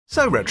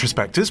So,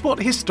 retrospectors, what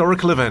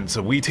historical events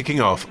are we ticking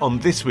off on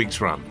this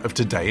week's run of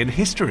Today in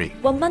History?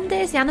 Well,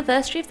 Monday is the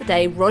anniversary of the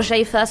day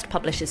Roget first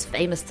published his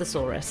famous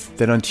Thesaurus.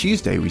 Then on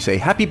Tuesday we say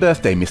happy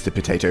birthday, Mr.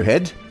 Potato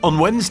Head. On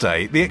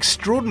Wednesday, the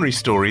extraordinary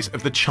stories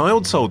of the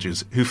child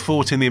soldiers who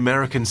fought in the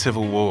American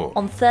Civil War.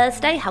 On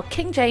Thursday, how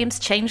King James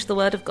changed the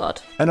word of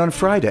God. And on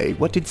Friday,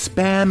 what did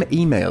spam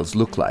emails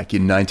look like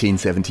in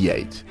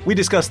 1978? We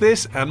discuss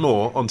this and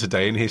more on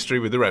Today in History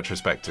with the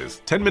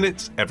Retrospectors. 10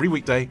 minutes every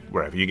weekday,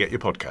 wherever you get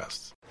your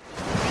podcasts.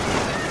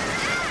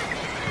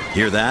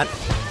 Hear that?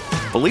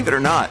 Believe it or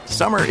not,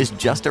 summer is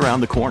just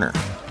around the corner.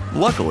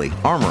 Luckily,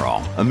 Armor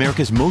All,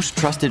 America's most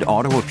trusted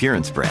auto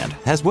appearance brand,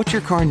 has what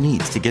your car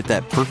needs to get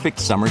that perfect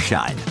summer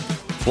shine.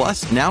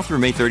 Plus, now through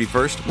May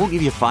 31st, we'll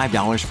give you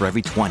 $5 for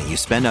every $20 you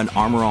spend on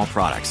Armor All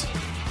products.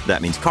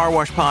 That means car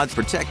wash pods,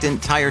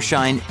 protectant, tire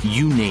shine,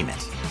 you name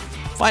it.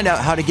 Find out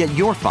how to get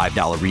your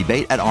 $5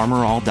 rebate at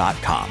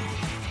armorall.com.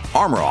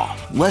 Armor All,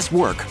 less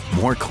work,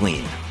 more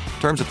clean.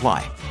 Terms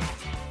apply.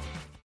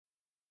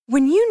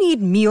 When you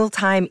need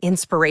mealtime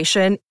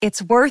inspiration,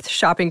 it's worth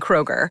shopping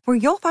Kroger, where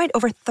you'll find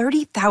over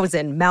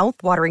 30,000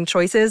 mouth-watering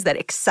choices that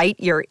excite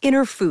your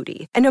inner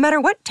foodie. And no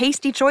matter what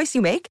tasty choice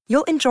you make,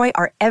 you'll enjoy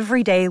our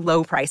everyday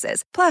low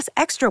prices, plus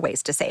extra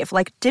ways to save,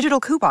 like digital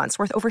coupons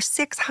worth over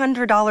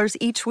 $600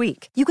 each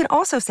week. You can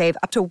also save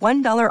up to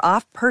 $1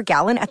 off per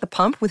gallon at the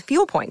pump with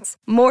fuel points.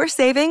 More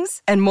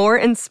savings and more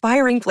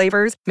inspiring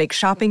flavors make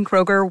shopping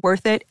Kroger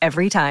worth it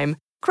every time.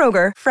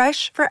 Kroger,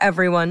 fresh for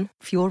everyone.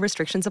 Fuel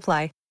restrictions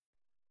apply.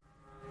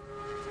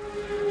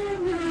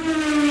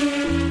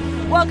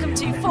 Welcome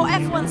to For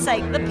Everyone's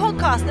Sake, the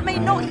podcast that may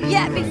not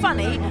yet be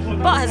funny,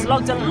 but has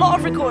logged a lot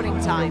of recording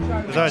time.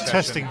 Was that a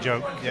testing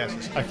joke?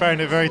 Yes. I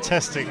found it very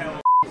testing.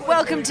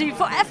 Welcome to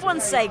For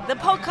Everyone's Sake, the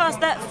podcast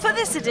that, for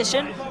this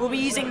edition, will be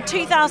using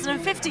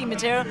 2015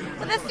 material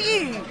with a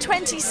few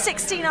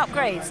 2016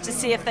 upgrades to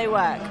see if they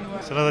work.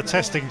 It's another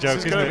testing joke,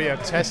 It's going to be a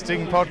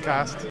testing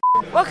podcast.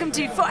 Welcome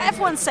to For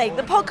Everyone's Sake,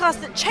 the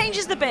podcast that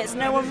changes the bits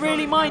no one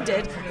really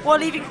minded while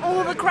leaving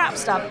all the crap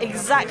stuff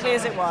exactly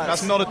as it was.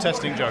 That's not a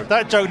testing joke.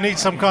 That joke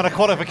needs some kind of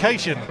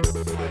qualification.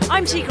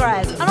 I'm Chica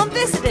Reyes, and on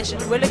this edition,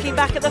 we're looking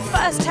back at the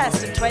first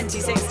test of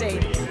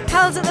 2016,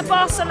 held at the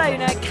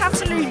Barcelona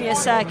Catalunya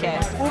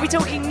circuit. We'll be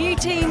talking new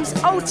teams,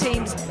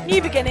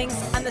 new beginnings,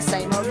 and the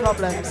same old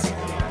problems.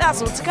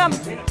 That's all to come.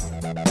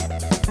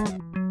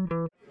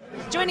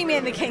 Joining me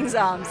in the King's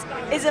Arms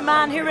is a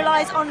man who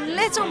relies on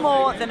little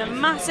more than a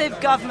massive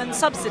government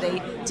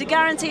subsidy to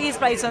guarantee his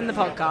place on the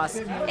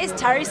podcast. It's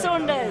Terry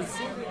Saunders.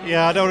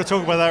 Yeah, I don't want to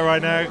talk about that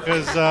right now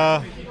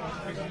because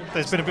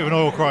there's been a bit of an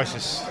oil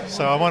crisis,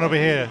 so I might not be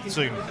here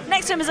soon.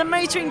 Next to him is a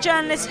motoring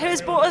journalist who has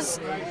brought us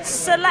a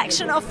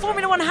selection of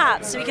Formula One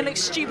hats so we can look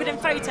stupid in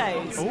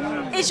photos. Ooh.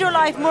 Is your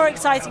life more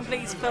exciting,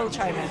 please, Phil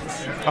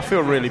Tromans? I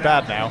feel really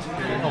bad now.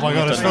 Oh my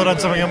God, has Phil done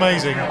something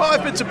amazing? Well,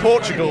 I've been to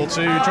Portugal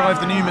to drive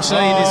the new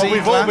Mercedes E-Class.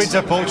 We've all been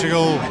to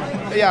Portugal.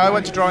 Yeah, I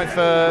went to drive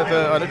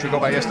I literally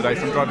got back yesterday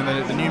from driving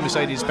the new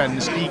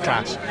Mercedes-Benz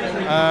E-Class,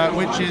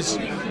 which is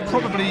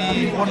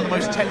probably one of the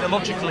most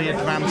technologically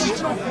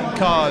advanced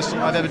cars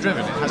I've ever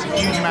driven. It has a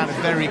huge amount of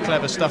very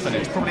clever stuff in it.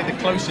 It's probably the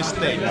closest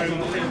thing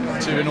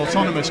to an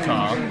autonomous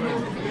car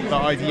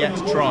that I've yet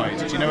tried.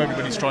 Do you know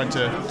everybody's trying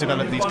to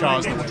develop these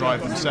cars that will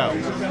drive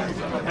themselves?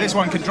 This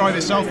one can drive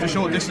itself for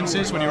short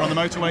distances. When you're on the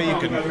motorway, you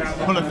can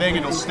pull a thing,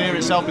 it'll steer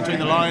itself between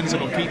the lines,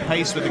 it'll keep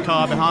pace with the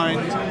car behind,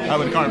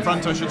 with the car in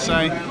front, I should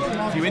say.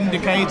 If you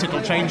indicate,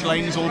 it'll change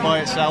lanes all by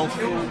itself.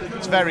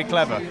 It's very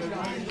clever.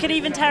 Can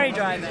even Terry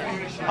drive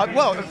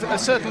it?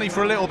 Certainly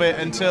for a little bit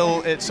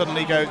until it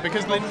suddenly goes,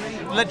 because the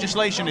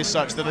legislation is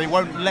such that they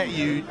won't let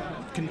you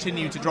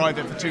continue to drive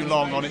it for too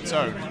long on its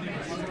own.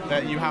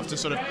 That you have to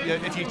sort of,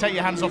 if you take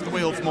your hands off the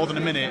wheel for more than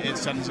a minute, it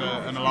sends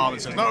an alarm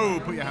that says, no,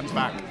 put your hands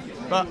back.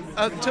 But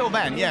until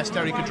then, yes,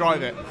 Terry could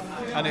drive it,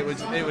 and it would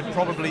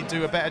probably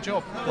do a better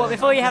job. Well,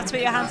 before you have to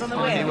put your hands on the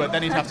wheel? He would,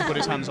 then he'd have to put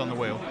his hands on the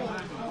wheel.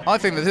 I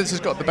think that this has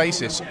got the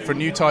basis for a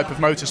new type of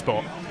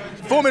motorsport.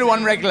 Formula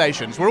One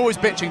regulations, we're always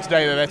bitching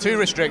today that they're too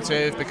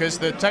restrictive because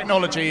the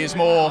technology is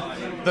more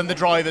than the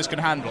drivers can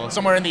handle.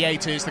 Somewhere in the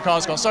 80s, the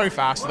cars got so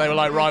fast that they were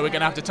like, right, we're going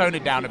to have to tone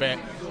it down a bit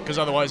because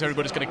otherwise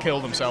everybody's going to kill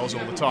themselves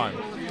all the time.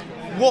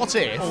 What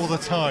if... All the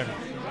time.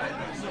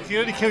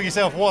 You only kill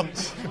yourself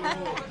once.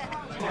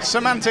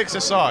 Semantics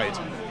aside,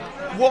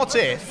 what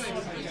if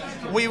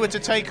we were to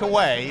take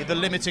away the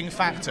limiting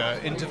factor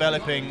in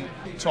developing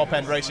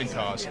top-end racing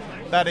cars?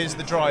 That is,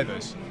 the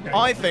drivers.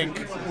 I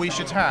think we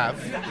should have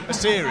a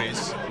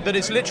series that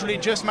is literally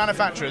just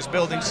manufacturers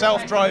building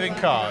self-driving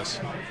cars.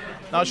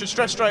 Now, I should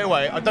stress straight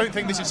away, I don't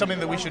think this is something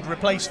that we should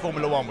replace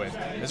Formula One with.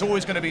 There's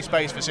always going to be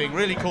space for seeing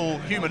really cool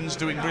humans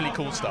doing really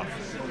cool stuff.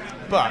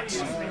 But,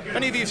 if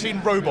any of you have seen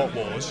Robot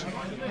Wars,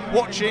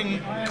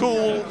 watching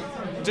cool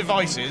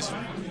devices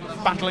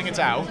battling it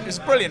out is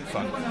brilliant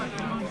fun.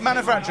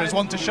 Manufacturers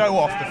want to show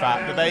off the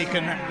fact that they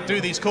can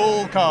do these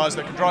cool cars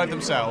that can drive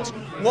themselves.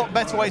 What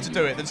better way to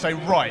do it than say,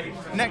 right,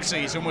 next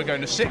season we're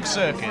going to 6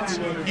 circuits.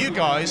 You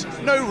guys,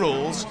 no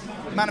rules,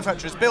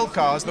 manufacturers build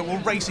cars that will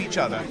race each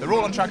other. They're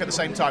all on track at the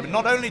same time. And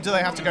not only do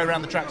they have to go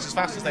around the tracks as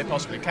fast as they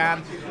possibly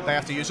can, they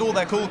have to use all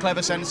their cool,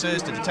 clever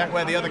sensors to detect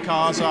where the other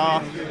cars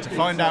are, to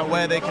find out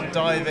where they can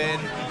dive in.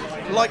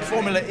 Like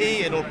Formula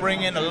E, it'll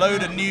bring in a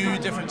load of new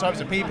different types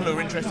of people who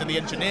are interested in the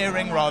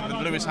engineering rather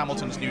than Lewis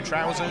Hamilton's new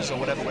trousers or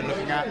whatever we're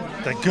looking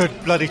at. They're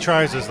good bloody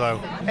trousers, though.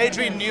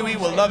 Adrian Newey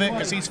will love it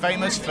because he's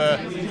famous for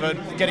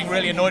getting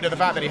really annoyed at the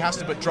fact that he has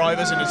to put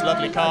drivers in his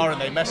lovely car and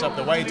they mess up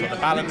the weight or the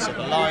balance or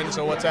the lines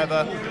or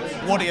whatever.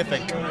 What do you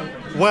think?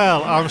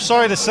 Well, I'm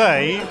sorry to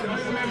say,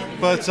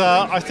 but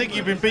I think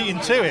you've been beaten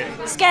to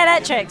it.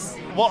 Scare-electrics.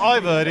 What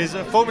I've heard is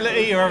that Formula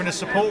E are having a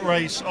support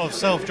race of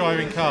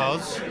self-driving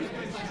cars.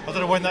 I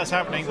don't know when that's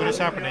happening, but it's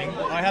happening.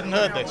 I hadn't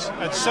heard this.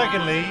 And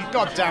secondly,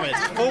 God damn it,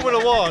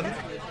 Formula One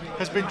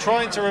has been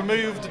trying to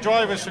remove the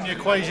drivers from the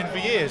equation for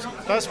years.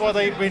 That's why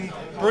they've been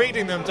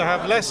breeding them to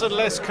have less and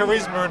less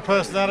charisma and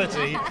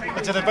personality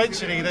until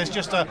eventually there's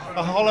just a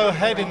hollow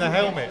head in the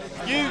helmet.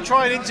 You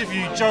try and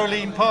interview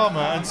Jolene Palmer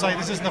and say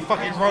this isn't a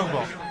fucking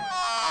robot.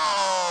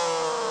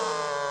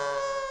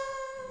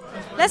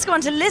 Let's go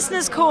on to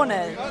Listener's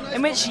Corner,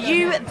 in which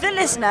you, the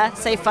listener,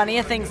 say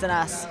funnier things than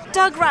us.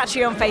 Doug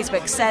Rattray on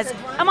Facebook says,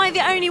 am I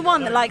the only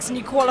one that likes a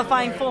new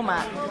qualifying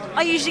format?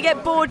 I usually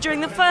get bored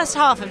during the first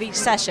half of each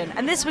session,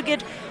 and this would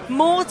give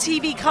more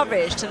TV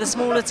coverage to the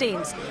smaller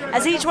teams,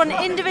 as each one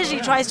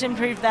individually tries to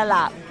improve their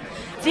lap.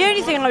 The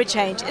only thing I would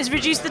change is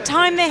reduce the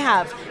time they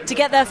have to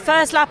get their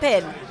first lap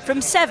in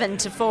from 7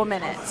 to 4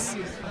 minutes.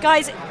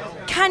 Guys,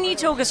 can you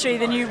talk us through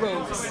the new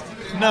rules?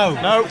 No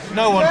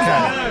one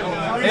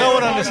can. No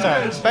one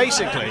understands.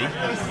 Basically,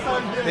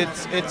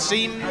 it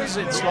seems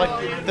it's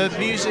like the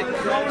music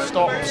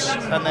stops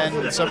and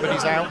then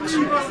somebody's out.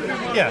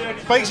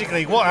 Yeah,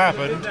 basically what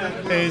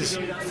happened is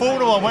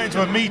Formula One went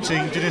into a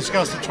meeting to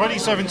discuss the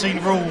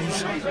 2017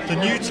 rules, the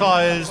new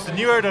tyres, the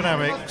new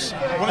aerodynamics.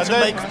 Wanted to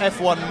make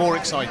F1 more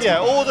exciting. Yeah,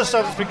 all the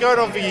stuff that's been going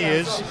on for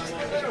years.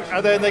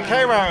 And then they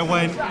came out and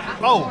went,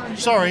 oh,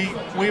 sorry,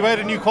 we made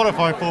a new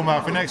qualifying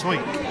format for next week.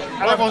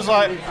 And everyone's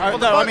like,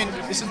 no, I mean,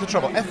 this is the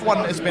trouble.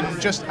 F1 has been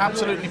just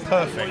absolutely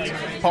perfect,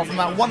 apart from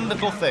that one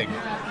little thing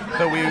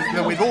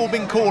that we've all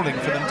been calling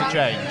for them to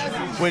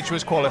change, which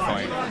was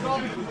qualifying.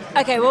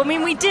 Okay, well, I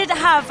mean, we did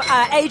have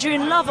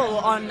Adrian Lovell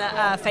on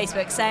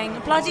Facebook saying,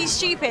 bloody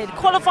stupid,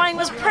 qualifying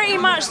was pretty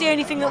much the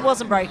only thing that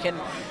wasn't broken.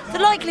 The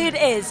likelihood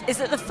is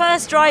that the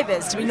first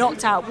drivers to be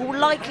knocked out will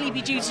likely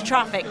be due to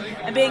traffic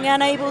and being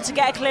unable to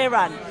get a clear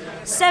run.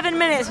 7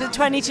 minutes with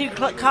 22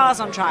 cars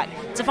on track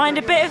to find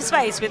a bit of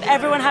space with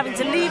everyone having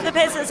to leave the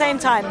pits at the same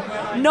time.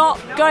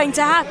 Not going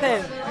to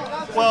happen.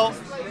 Well,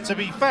 to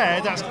be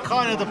fair, that's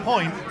kind of the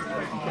point.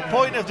 The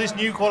point of this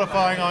new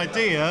qualifying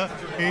idea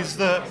is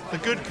that the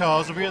good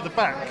cars will be at the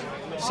back,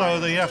 so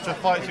that you have to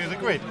fight through the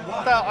grid.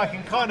 That I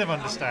can kind of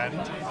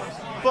understand,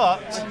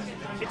 but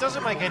it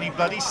doesn't make any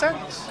bloody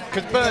sense.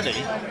 Because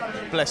Bernie,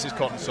 bless his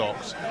cotton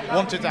socks,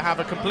 wanted to have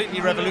a completely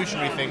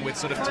revolutionary thing with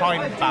sort of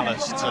time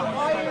ballasts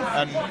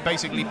and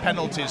basically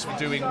penalties for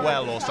doing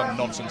well or some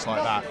nonsense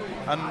like that.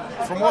 And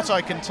from what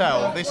I can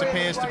tell, this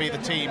appears to be the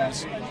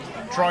teams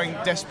trying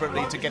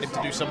desperately to get him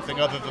to do something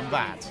other than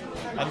that.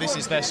 And this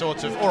is their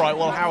sort of, all right,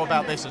 well, how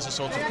about this as a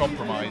sort of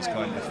compromise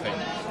kind of thing?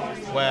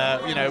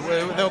 Where, you know,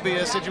 there'll be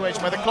a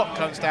situation where the clock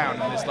counts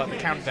down and it's like the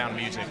countdown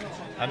music.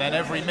 And then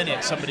every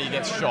minute somebody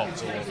gets shot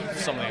or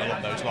something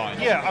along those lines.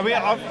 Yeah, I mean,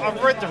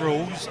 I've read the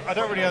rules. I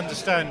don't really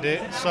understand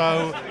it.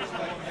 So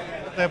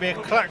there'll be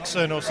a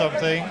klaxon or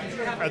something,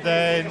 and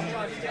then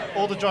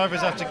all the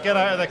drivers have to get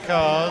out of their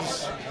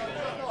cars,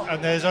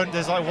 and there's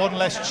like one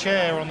less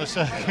chair on the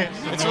circuit.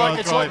 It's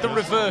like the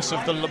reverse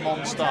of the Le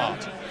Mans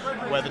start,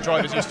 where the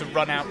drivers used to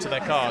run out to their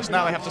cars.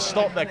 Now they have to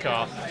stop their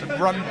car and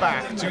run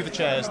back to the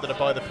chairs that are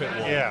by the pit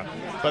wall. Yeah.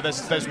 But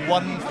there's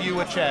one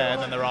fewer chair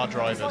than there are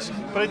drivers.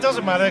 But it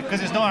doesn't matter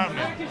because it's not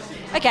happening.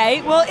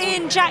 Okay, well,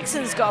 Ian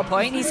Jackson's got a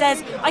point. He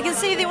says, I can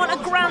see they want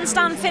a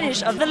grandstand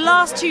finish of the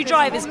last two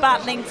drivers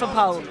battling for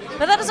pole.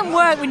 But that doesn't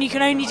work when you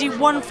can only do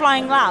one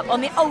flying lap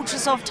on the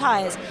ultra-soft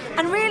tyres.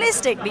 And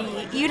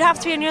realistically, you'd have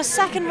to be on your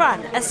second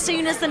run as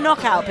soon as the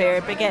knockout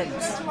period begins.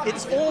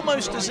 It's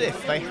almost as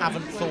if they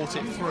haven't thought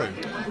it through.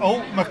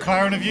 Oh,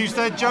 McLaren have used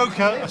their joker.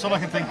 That's all I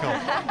can think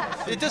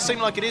of. It does seem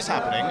like it is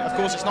happening. Of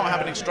course, it's not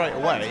happening straight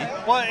away.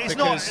 Well, it's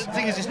not. The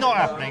thing is, it's not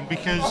happening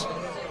because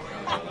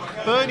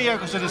Bernie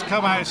Ecclestone has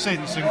come out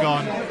since and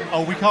gone,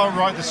 oh, we can't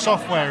write the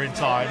software in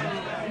time.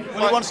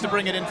 Well, he wants to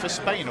bring it in for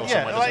Spain or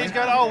somewhere, doesn't he? He's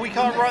going, oh, we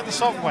can't write the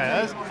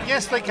software.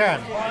 Yes, they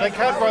can. They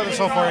can write the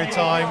software in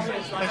time.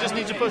 They just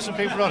need to put some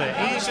people on it.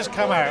 He's just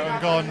come out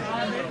and gone,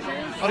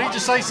 I need to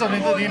say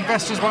something that the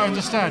investors won't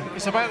understand.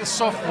 It's about the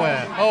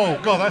software. Oh,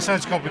 God, that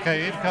sounds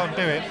complicated. Can't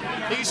do it.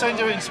 He's saying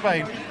do it in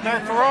Spain. Now,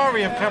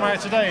 Ferrari have come out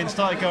today and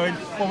started going,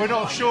 well, we're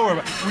not sure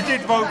about it. We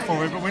did vote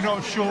for it, but we're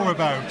not sure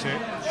about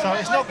it. So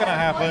it's not going to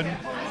happen.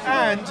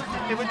 And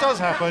if it does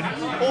happen,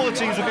 all the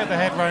teams will get their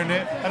head around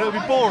it and it'll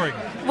be boring.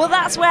 Well,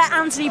 that's where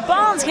Anthony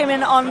Barnes came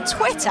in on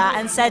Twitter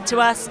and said to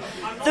us,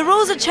 the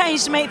rules are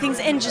changed to make things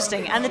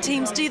interesting and the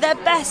teams do their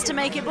best to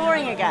make it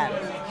boring again.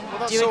 Well,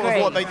 that's sort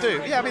of what they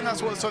do. Yeah, I mean,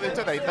 that's what they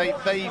do.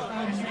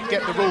 They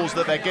get the rules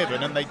that they're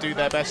given and they do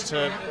their best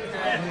to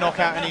knock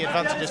out any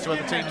advantages to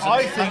other teams.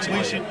 I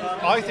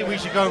think we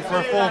should go for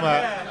a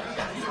format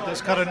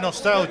that's kind of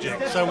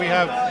nostalgic. So we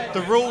have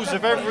the rules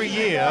of every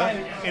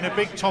year in a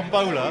big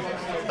tombola.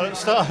 And at the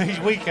start of each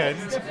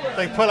weekend,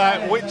 they pull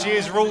out which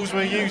year's rules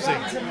we're using.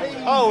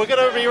 Oh, we're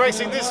going to be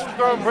racing this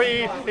Grand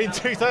Prix in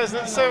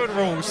 2007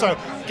 rules. So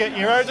get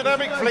your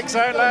aerodynamic flicks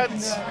out,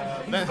 lads.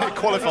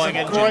 qualifying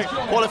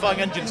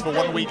engines for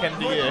 1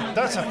 weekend a year.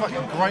 That's a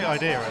fucking great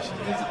idea,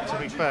 actually. To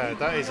be fair,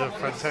 that is a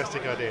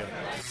fantastic idea.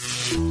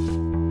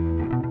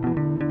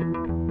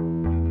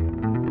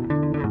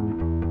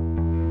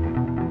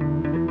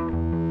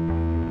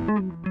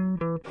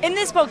 In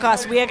this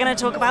podcast, we are going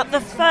to talk about the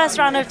first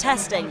round of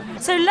testing.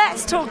 So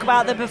let's talk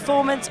about the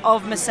performance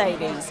of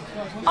Mercedes.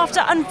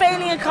 After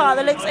unveiling a car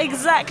that looks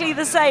exactly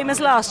the same as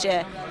last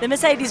year, the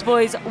Mercedes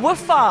boys were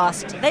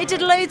fast. They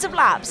did loads of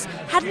laps,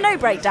 had no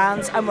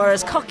breakdowns, and were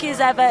as cocky as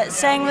ever,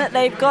 saying that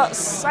they've got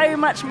so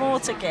much more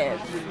to give.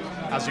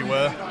 As you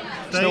were,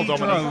 still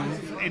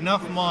dominant. They drove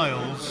enough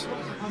miles,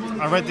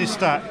 I read this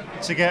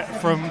stat, to get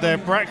from their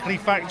Brackley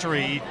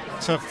factory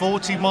to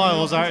 40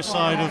 miles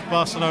outside of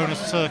Barcelona's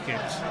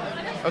circuit.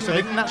 Oh, so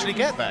they didn't actually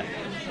get there?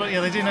 But yeah,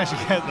 they didn't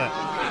actually get there.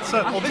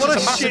 So this is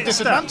a massive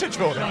disadvantage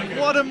for them.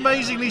 What an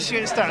amazingly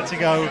shit stat to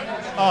go,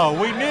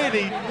 we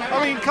nearly...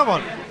 I mean, come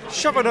on,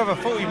 shove another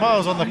 40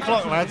 miles on the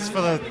clock, lads,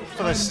 for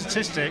the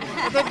statistic.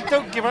 But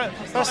don't give it...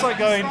 That's like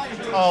going,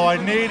 I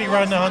nearly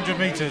ran the 100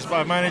 metres, but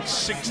I managed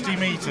 60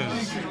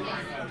 metres.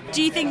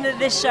 Do you think that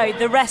this show,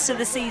 the rest of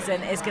the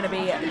season, is going to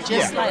be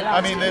just like that?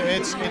 I mean,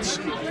 it's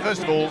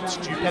first of all,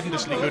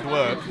 stupendously good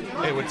work,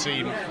 it would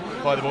seem,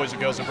 by the boys and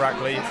girls of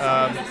Brackley.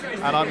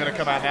 And I'm going to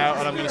come out now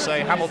and I'm going to say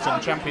Hamilton,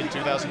 champion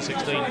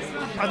 2016.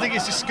 I think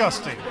it's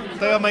disgusting.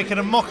 They are making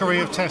a mockery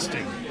of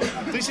testing.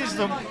 This is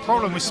the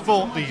problem with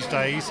sport these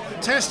days.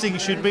 Testing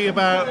should be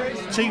about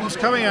teams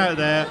coming out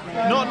there,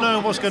 not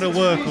knowing what's going to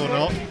work or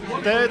not.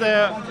 They're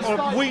there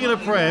on a wing and a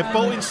prayer,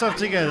 bolting stuff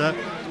together,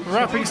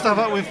 wrapping stuff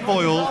up with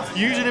foil,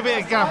 using a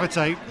bit of gaffer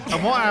tape,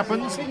 and what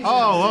happens?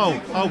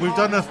 We've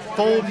done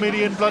 4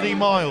 million bloody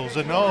miles,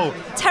 and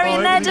Terry,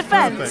 in their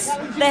defence,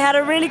 they had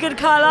a really good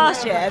car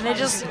last year, and they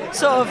just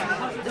sort of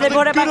they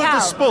brought it back out. The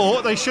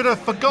sport, they should have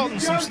forgotten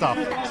some stuff.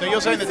 So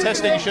you're saying that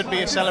testing should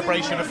be a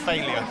celebration of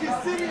failure?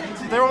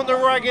 They're on the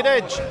ragged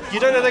edge. You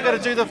don't know if they're going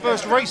to do the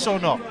first race or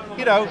not.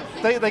 You know,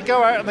 they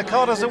go out and the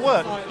car doesn't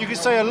work. You can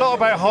say a lot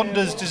about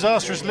Honda's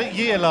disastrous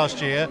year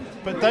last year,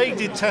 but they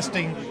did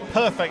testing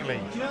perfectly.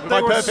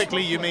 By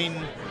perfectly, you mean...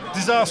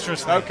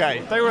 disastrously.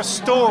 Okay. They were a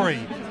story.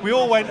 We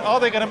all went,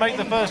 are they going to make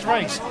the first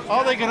race?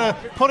 Are they going to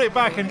put it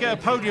back and get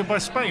a podium by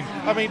Spain?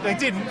 I mean, they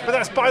didn't, but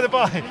that's by the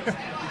by.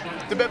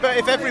 But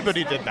if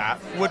everybody did that,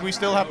 would we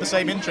still have the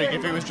same intrigue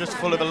if it was just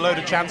full of a load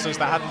of chances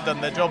that hadn't done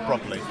their job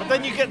properly? But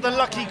then you get the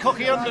lucky,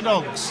 cocky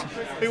underdogs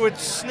who would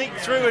sneak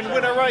through and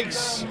win a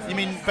race. You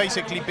mean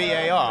basically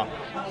BAR?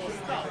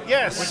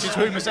 Yes. Which is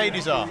who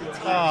Mercedes are.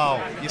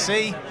 Oh. You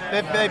see,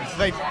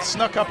 they've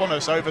snuck up on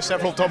us over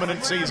several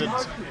dominant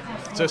seasons.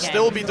 To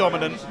still be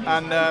dominant,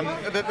 and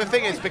the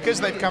thing is, because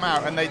they've come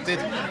out and they did,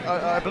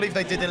 I believe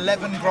they did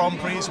 11 Grand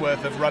Prix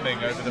worth of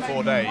running over the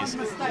 4 days,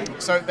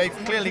 so they've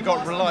clearly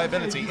got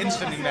reliability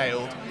instantly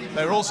nailed.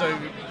 They're also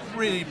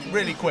really,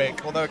 really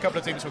quick, although a couple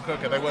of teams were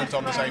quicker, they weren't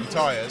on the same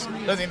tyres.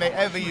 I don't think they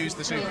ever used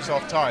the super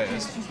soft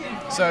tyres.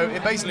 So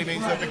it basically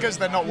means that because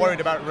they're not worried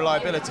about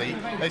reliability,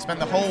 they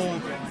spend the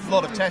whole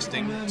lot of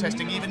testing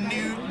even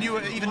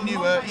newer,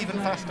 even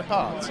faster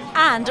parts.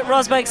 And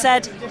Rosberg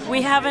said,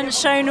 we haven't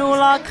shown all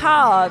our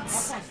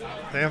cards.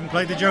 They haven't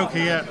played the Joker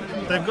yet.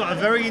 They've got a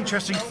very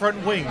interesting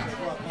front wing.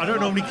 I don't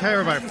normally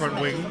care about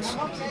front wings,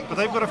 but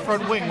they've got a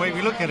front wing where if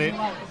you look at it,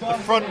 the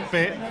front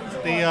bit,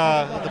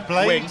 the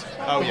blade,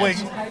 wing,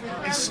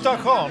 is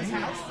stuck on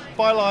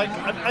by like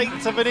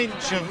 1/8 of an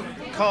inch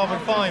of carbon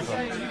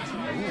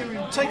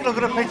fibre. Take a look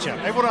at a picture.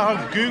 Everyone at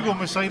home, Google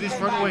Mercedes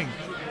front wing.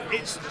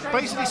 It's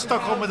basically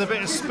stuck on with a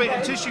bit of spit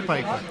and tissue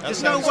paper.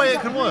 There's no way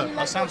it can work.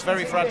 That sounds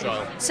very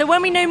fragile. So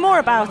when we know more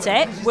about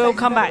it, we'll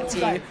come back to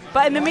you.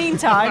 But in the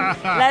meantime,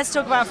 let's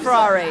talk about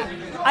Ferrari.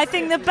 I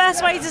think the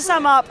best way to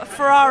sum up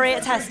Ferrari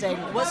at testing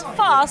was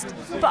fast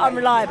but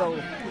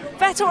unreliable.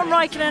 Vettel and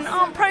Raikkonen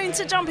aren't prone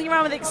to jumping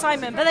around with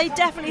excitement, but they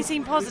definitely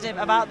seem positive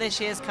about this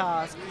year's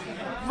cars.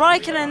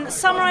 Raikkonen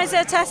summarised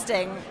their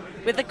testing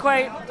with the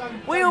quote,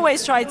 "We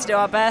always try to do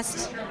our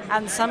best,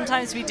 and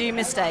sometimes we do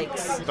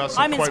mistakes." That's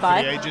I'm a quote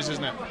inspired. for the ages,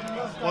 isn't it?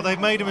 Well, they've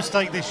made a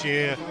mistake this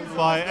year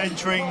by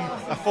entering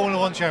a Formula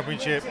One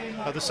championship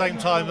at the same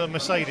time that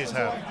Mercedes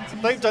have.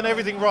 They've done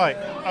everything right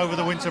over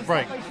the winter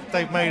break.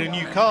 They've made a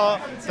new car,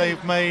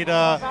 they've made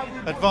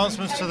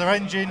advancements to their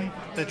engine,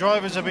 their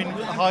drivers have been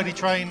highly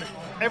trained.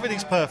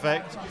 everything's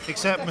perfect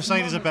except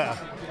Mercedes are better.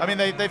 I mean,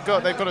 they've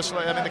got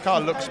the car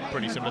looks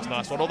pretty similar to the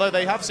last one, although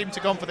they have seemed to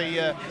gone for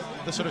the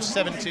sort of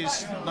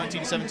 70s,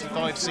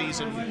 1975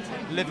 season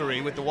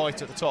livery with the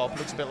white at the top.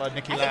 Looks a bit like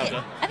Niki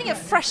Lauda. I think it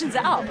freshens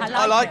it up.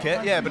 I like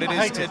it, yeah, but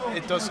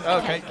it does.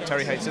 Okay,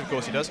 Terry hates it, of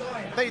course he does.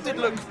 They did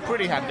look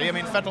pretty handy. I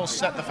mean, Vettel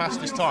set the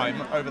fastest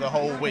time over the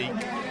whole week,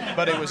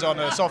 but it was on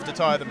a softer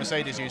tyre than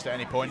Mercedes used at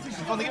any point.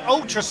 On the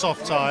ultra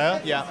soft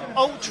tyre, yeah,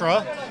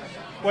 ultra,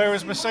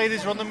 whereas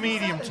Mercedes are on the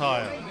medium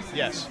tyre.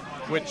 Yes,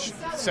 which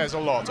says a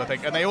lot, I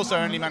think. And they also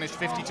only managed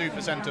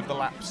 52% of the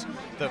laps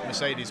that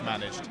Mercedes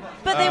managed.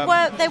 But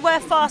they were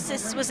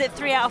fastest, was it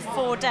 3 out of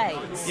 4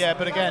 days? Yeah,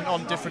 but again,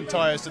 on different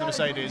tyres to the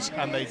Mercedes,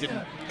 and they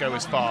didn't go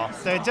as far.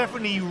 They're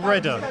definitely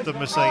redder than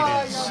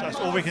Mercedes. That's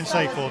all we can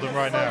say for them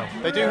right now.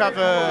 They do have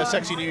a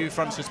sexy new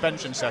front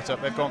suspension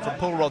setup. They've gone from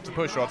pull rod to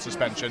push rod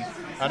suspension,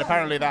 and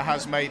apparently that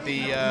has made the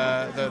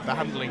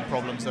handling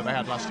problems that they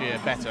had last year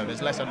better.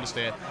 There's less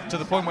understeer, to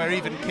the point where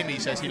even Kimi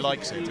says he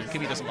likes it, and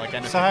Kimi doesn't like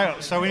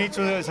anything. So we need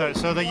to.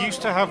 So they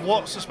used to have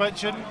what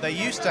suspension? They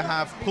used to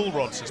have pull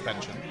rod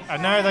suspension,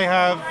 and now they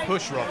have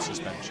push rod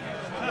suspension.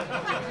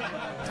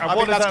 I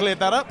think that's cleared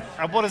that up.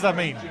 And what does that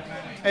mean?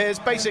 It's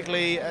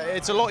basically,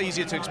 it's a lot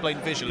easier to explain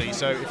visually,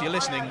 so if you're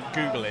listening,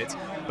 Google it.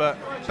 But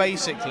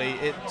basically,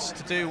 it's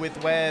to do with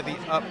where the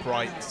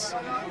uprights,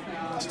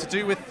 it's to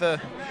do with the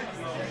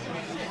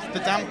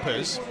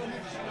dampers.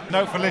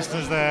 Note for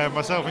listeners there,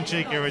 myself and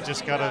Chica are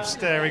just kind of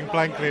staring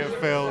blankly at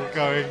Phil,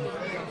 going,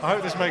 I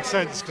hope this makes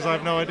sense, because I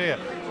have no idea.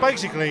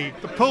 Basically,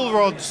 the pull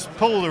rods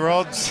pull the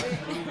rods,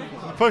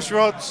 the push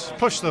rods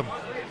push them.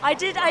 I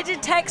did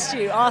text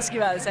you, ask you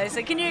about this.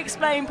 So can you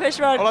explain push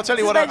rod? Well, I'll tell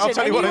you what I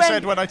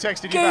said when I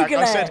texted you back.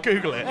 I said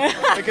Google it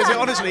because it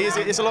honestly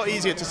it's a lot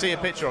easier to see a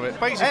picture of it.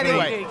 Basically,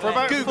 anyway, for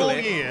about Google 4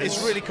 it. years,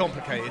 It's really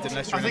complicated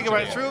unless you're I think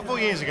about 3 or 4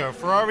 years ago,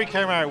 Ferrari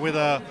came out with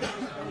a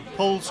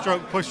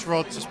pull/push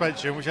rod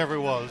suspension, whichever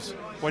it was,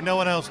 when no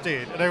one else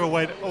did, and everyone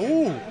went,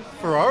 "Oh,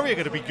 Ferrari are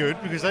going to be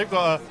good because they've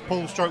got a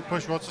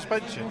pull/push rod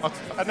suspension."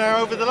 And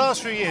now over the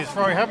last few years,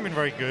 Ferrari haven't been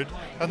very good,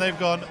 and they've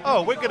gone,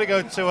 "Oh, we're going to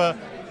go to a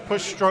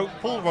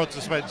push/pull rod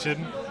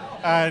suspension,"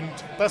 and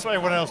that's what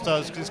everyone else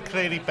does because it's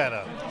clearly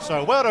better.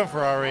 So well done,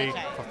 Ferrari,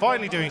 for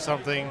finally doing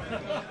something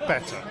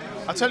better.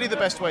 I'll tell you the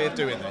best way of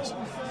doing this.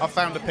 I've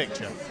found a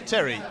picture.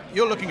 Terry,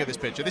 you're looking at this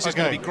picture. This is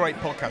going to be great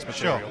podcast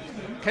material. Sure.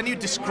 Can you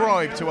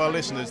describe to our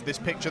listeners this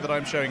picture that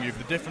I'm showing you,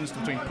 the difference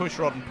between push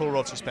rod and pull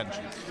rod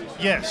suspension?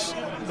 Yes,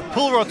 the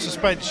pull rod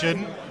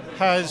suspension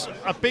has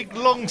a big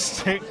long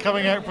stick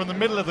coming out from the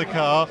middle of the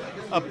car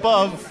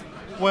above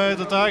where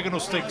the diagonal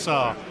sticks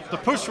are. The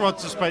push rod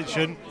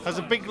suspension has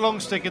a big long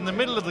stick in the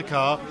middle of the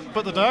car,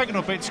 but the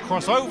diagonal bits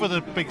cross over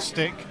the big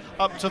stick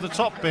up to the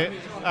top bit,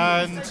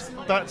 and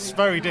that's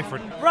very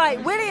different.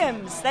 Right,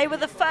 Williams, they were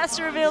the first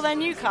to reveal their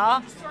new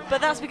car,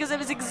 but that's because it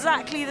was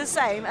exactly the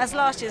same as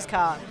last year's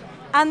car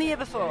and the year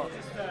before.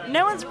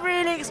 No one's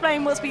really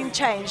explained what's been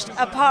changed,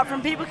 apart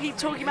from people keep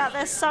talking about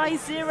their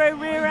size 0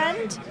 rear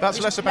end. That's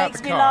less about the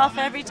car. Makes me laugh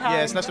every time.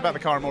 Yeah, it's less about the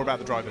car and more about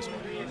the drivers.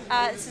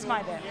 This is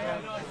my bit.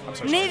 I'm so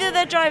sorry. Neither of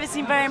their drivers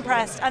seem very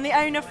impressed, and the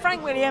owner,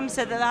 Frank Williams,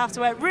 said that they have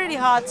to work really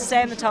hard to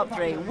stay in the top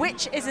 3,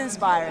 which is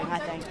inspiring, I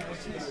think.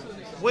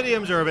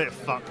 Williams are a bit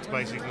fucked,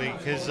 basically,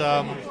 because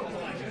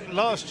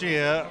last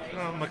year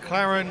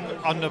McLaren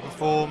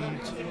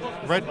underperformed,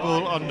 Red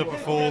Bull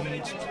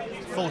underperformed,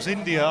 Force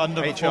India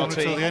underperformed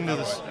until the end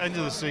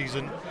of the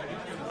season,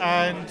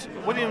 and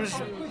Williams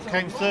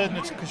came third in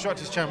the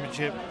Constructors'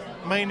 Championship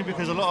mainly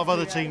because a lot of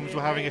other teams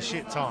were having a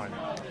shit time.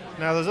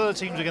 Now, those other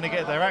teams are going to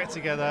get their act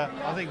together.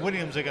 I think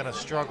Williams are going to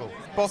struggle.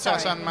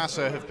 Bottas and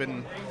Massa have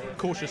been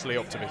cautiously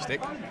optimistic.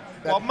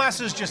 Well,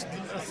 Massa's just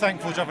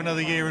thankful to have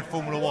another year in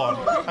Formula One,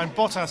 and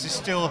Bottas is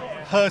still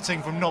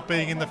hurting from not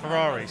being in the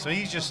Ferrari, so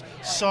he's just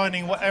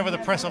signing whatever the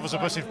press officer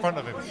puts in front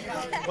of him.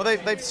 Well,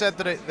 they've said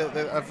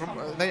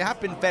that they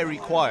have been very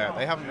quiet.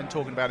 They haven't been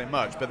talking about it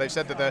much, but they've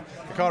said that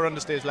the car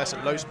understeers less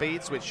at low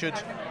speeds, which should,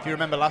 if you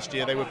remember last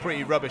year, they were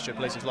pretty rubbish at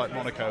places like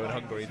Monaco and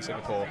Hungary and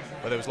Singapore,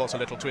 where there was lots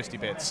of little twisty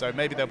bits, so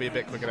maybe they'll be a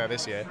bit quicker there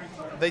this year.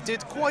 They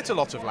did quite a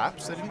lot of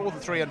laps. They did more than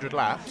 300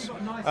 laps,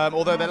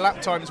 although their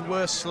lap times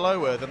were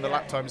slower than the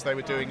lap times they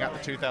were doing at the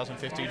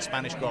 2015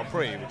 Spanish Grand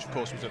Prix, which of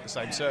course was at the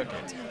same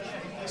circuit.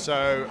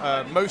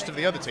 So most of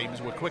the other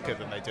teams were quicker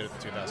than they did at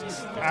the 2015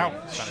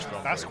 Spanish Grand Prix.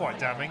 That's quite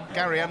damning.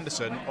 Gary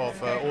Anderson of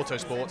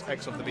Autosport,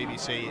 ex of the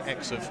BBC,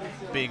 ex of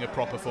being a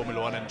proper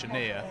Formula One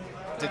engineer,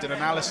 did an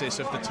analysis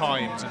of the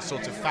times and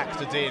sort of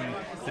factored in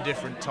the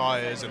different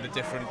tyres and the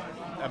different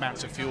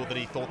amounts of fuel that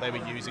he thought they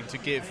were using to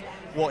give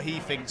what he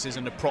thinks is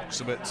an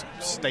approximate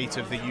state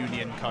of the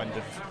union, kind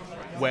of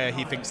where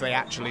he thinks they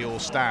actually all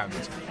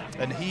stand.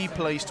 And he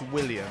placed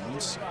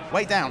Williams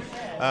way down,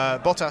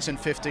 Bottas in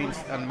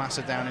 15th and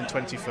Massa down in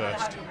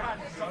 21st.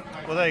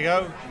 Well, there you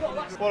go.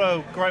 What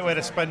a great way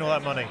to spend all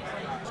that money.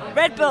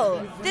 Red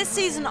Bull. This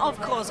season,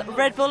 of course,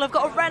 Red Bull have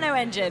got a Renault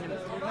engine,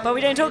 but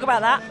we don't talk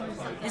about that.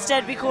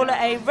 Instead, we call it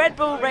a Red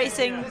Bull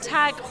Racing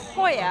Tag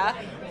Heuer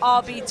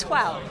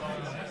RB12.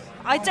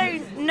 I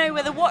don't know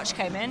where the watch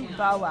came in,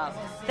 but oh well.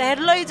 They had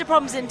loads of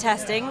problems in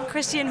testing.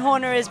 Christian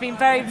Horner has been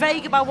very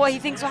vague about what he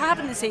thinks will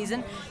happen this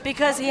season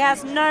because he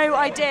has no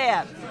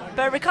idea.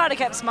 But Ricciardo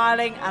kept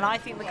smiling, and I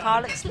think the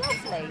car looks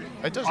lovely.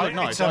 It does look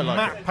nice. It's I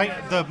like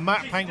it. the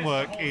matte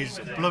paintwork is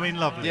blooming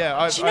lovely. Yeah,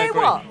 I Do you know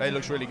agree. what? It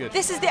looks really good.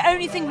 This is the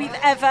only thing we've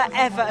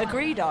ever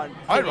agreed on.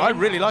 I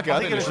really like it. I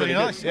think it looks really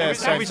nice. Good.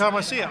 Yeah, Every time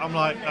I see it, I'm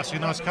like, that's a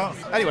nice car.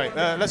 Anyway,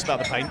 let's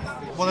start the paint.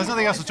 Well, there's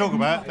nothing else to talk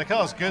about. The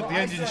car's good, the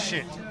engine's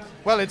shit.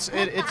 Well, it's.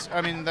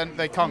 I mean, then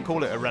they can't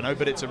call it a Renault,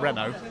 but it's a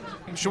Renault.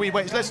 Shall we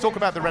wait? Let's talk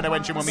about the Renault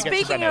engine when we get to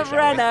Speaking Renault. of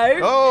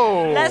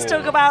Renault, let's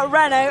talk about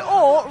Renault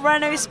or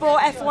Renault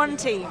Sport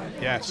F1 team.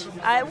 Yes.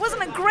 It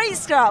wasn't a great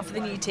start for the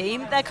new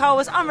team. Their car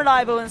was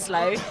unreliable and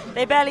slow.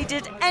 They barely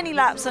did any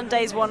laps on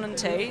days 1 and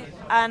 2,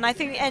 and I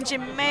think the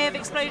engine may have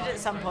exploded at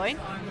some point.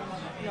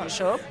 Not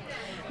sure.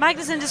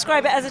 Magnussen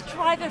described it as a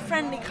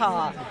driver-friendly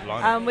car,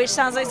 which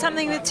sounds like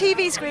something with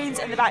TV screens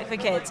in the back for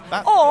kids,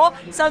 or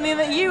something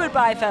that you would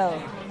buy,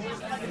 Phil.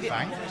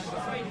 Thanks.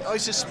 I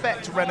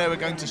suspect Renault are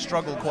going to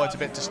struggle quite a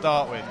bit to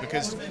start with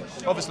because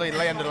obviously at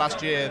the end of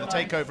last year the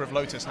takeover of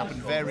Lotus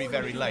happened very,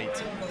 very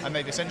late and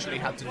they've essentially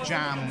had to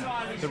jam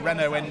the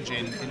Renault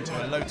engine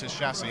into a Lotus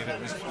chassis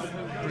that was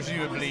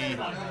presumably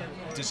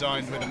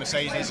designed with a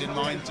Mercedes in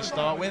mind to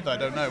start with. I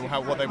don't know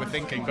what they were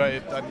thinking,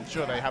 but I'm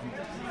sure they haven't.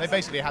 They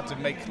basically had to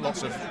make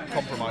lots of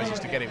compromises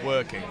to get it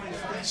working.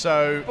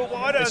 So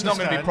it's not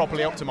going to be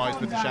properly optimised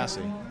with the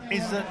chassis.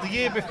 Is that the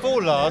year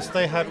before last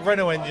they had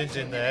Renault engines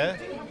in there,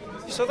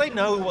 so they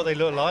know what they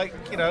look like.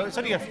 You know, it's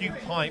only a few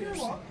pipes.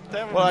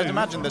 Well, I'd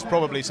imagine there's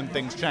probably some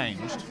things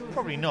changed.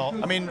 Probably not.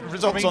 I mean,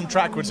 results on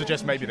track would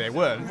suggest maybe they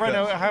weren't.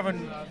 Renault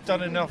haven't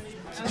done enough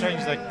to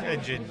change their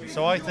engine,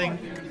 so I think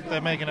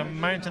they're making a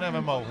mountain out of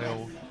a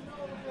molehill.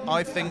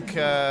 I think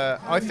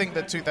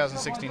that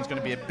 2016 is going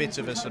to be a bit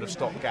of a sort of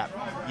stopgap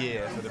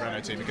year for the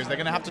Renault team because they're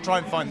going to have to try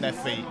and find their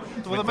feet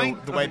with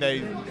the way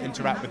they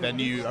interact with their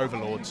new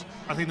overlords.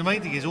 I think the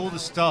main thing is all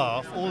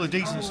the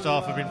decent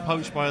staff have been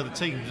poached by other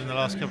teams in the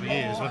last couple of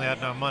years when they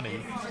had no money.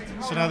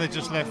 So now they're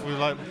just left with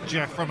like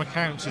Jeff from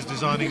accounts is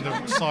designing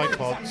the side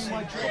pods.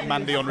 Got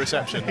Mandy on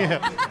reception. Yeah.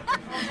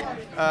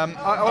 I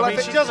mean,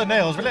 she does her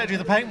nails, but let her do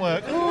the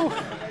paintwork. Ooh.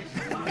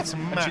 It's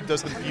mad. She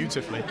does them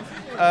beautifully.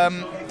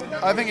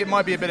 I think it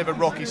might be a bit of a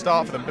rocky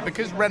start for them, but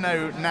because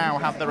Renault now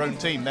have their own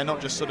team, they're not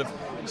just sort of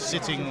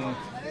sitting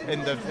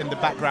in the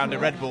background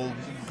of Red Bull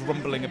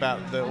grumbling about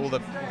all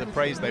the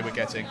praise they were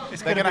getting.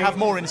 They're going to have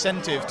more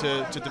incentive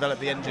to develop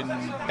the engine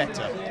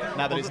better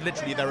now that it's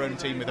literally their own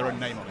team with their own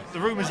name on it. The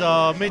rumours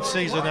are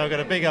mid-season they'll get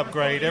a big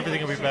upgrade,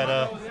 everything will be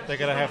better. They're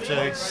going to have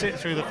to sit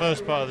through the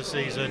first part of the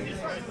season,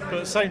 but at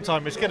the same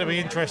time it's going to be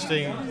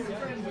interesting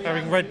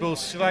having Red Bull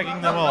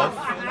slagging them off,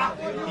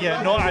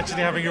 yet not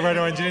actually having a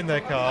Renault engine in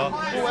their car.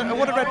 Well, and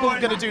what are Red Bull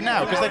going to do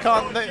now? Because they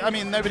can't.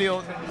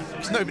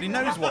 Nobody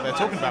knows what they're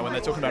talking about when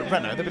they're talking about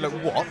Renault. They'll be like,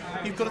 "What?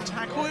 You've got a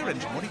Tag Heuer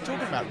engine? What are you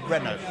talking about,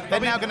 Renault?"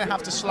 They're now going to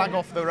have to slag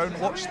off their own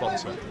watch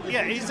sponsor.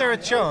 Yeah, is there a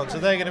chance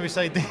that they're going to be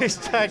saying this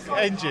Tag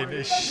engine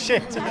is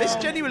shit? It's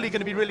genuinely going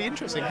to be really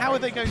interesting. How are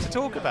they going to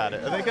talk about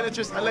it? Are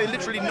they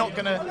literally not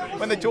going to?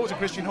 When they talk to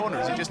Christian Horner,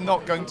 is he just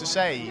not going to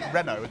say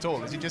Renault at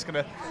all? Is he just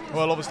going to?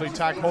 Well, obviously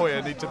Tag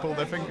Heuer need to pull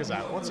their fingers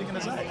out. What's he going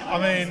to say? I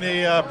mean,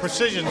 the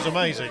precision's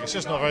amazing. It's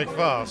just not very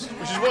fast,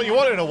 which is what you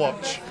want in a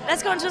watch.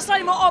 Let's go on to a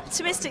slightly more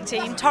optimistic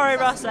team, Toro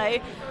Rosso.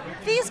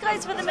 These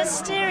guys were the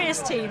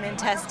mysterious team in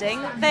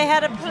testing. They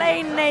had a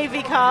plain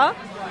navy car.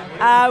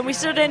 We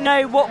still don't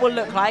know what will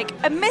look like.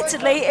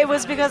 Admittedly, it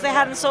was because they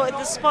hadn't sorted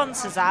the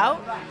sponsors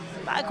out.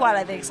 But I quite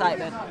like the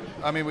excitement.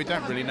 I mean, we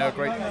don't really know a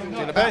great deal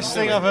about it. The best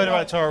thing I've heard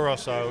about Toro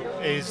Rosso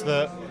is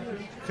that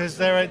because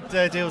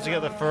their deal to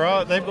get the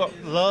Ferrari, they've got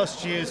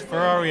last year's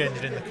Ferrari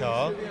engine in the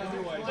car.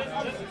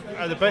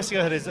 And the best thing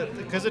I heard is that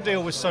because the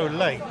deal was so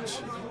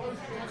late,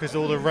 because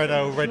all the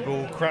Renault, Red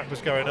Bull crap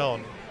was going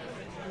on,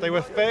 they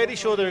were fairly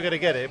sure they were going to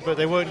get it, but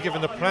they weren't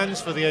given the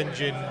plans for the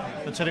engine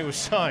until it was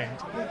signed.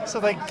 So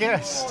they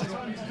guessed.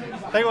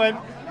 They went,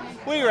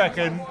 we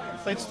reckon,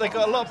 they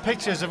got a lot of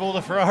pictures of all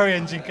the Ferrari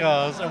engine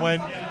cars and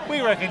went,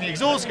 we reckon the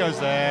exhaust goes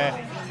there,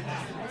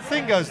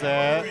 thing goes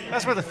there,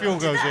 that's where the fuel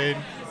goes in.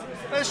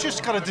 Let's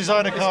just kind of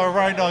design a car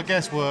around our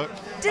guesswork.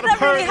 Did that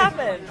really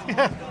happen?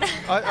 Yeah.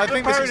 I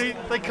think apparently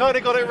they kind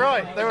of got it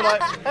right. They were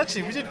like,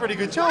 actually, we did a pretty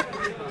good job.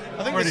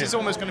 I think this is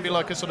almost going to be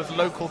like a sort of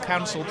local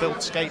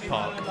council-built skate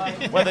park,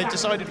 where they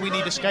decided we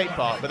need a skate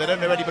park, but they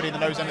don't know anybody that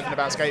knows anything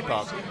about skate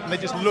parks. And they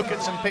just look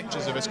at some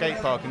pictures of a skate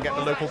park and get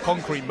the local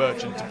concrete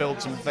merchant to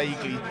build some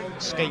vaguely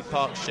skate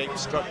park-shaped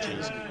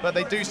structures. But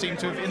they do seem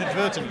to have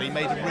inadvertently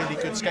made a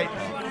really good skate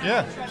park.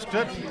 Yeah, it's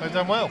good. They've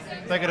done well.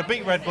 They're going to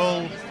beat Red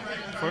Bull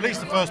for at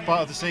least the first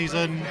part of the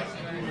season.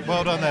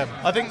 Well done them.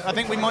 I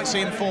think we might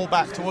see them fall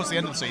back towards the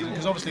end of the season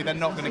because obviously they're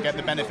not going to get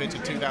the benefit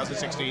of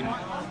 2016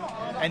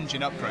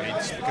 engine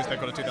upgrades because they've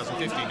got a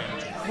 2015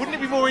 engine. Wouldn't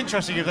it be more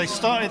interesting if they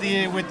started the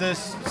year with the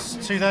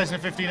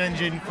 2015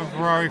 engine from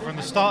Ferrari from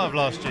the start of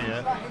last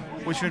year,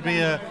 which would be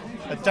a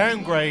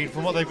downgrade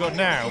from what they've got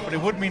now, but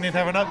it would mean they'd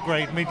have an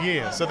upgrade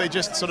mid-year. So they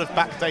just sort of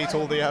backdate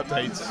all the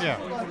updates. Yeah.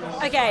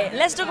 Okay,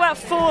 let's talk about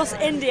Force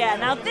India.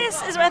 Now,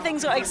 this is where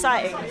things got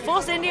exciting.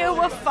 Force India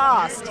were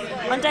fast.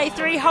 On day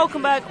 3,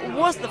 Hulkenberg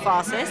was the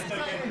fastest.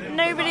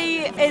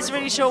 Nobody is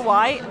really sure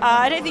why.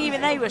 I don't think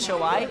even they were sure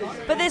why.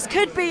 But this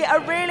could be a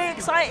really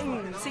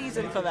exciting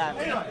season for them.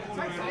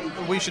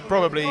 We should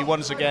probably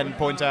once again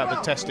point out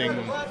that testing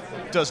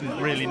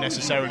doesn't really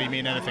necessarily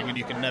mean anything, and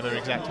you can never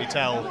exactly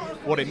tell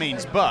what it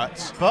means.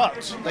 But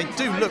they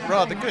do look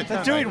rather good.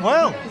 They're doing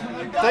well.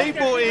 They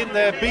brought in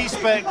their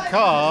B-Spec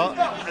car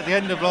at the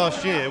end of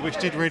last year, which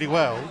did really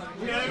well.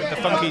 With the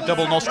funky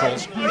double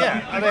nostrils.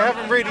 Yeah, and they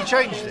haven't really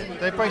changed it.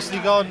 They've basically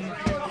gone,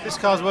 this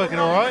car's working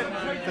all right.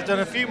 They've done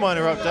a few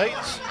minor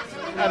updates,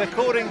 and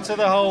according to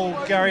the whole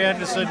Gary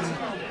Anderson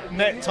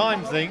net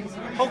time thing,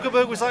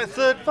 Hulkenberg was like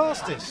 3rd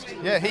fastest.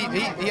 Yeah,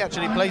 he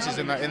actually places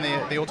in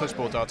the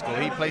Autosport article.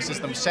 He places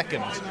them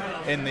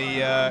 2nd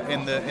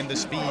in the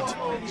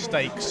speed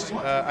stakes,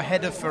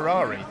 ahead of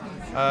Ferrari.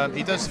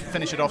 He does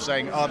finish it off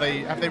saying,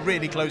 have they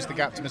really closed the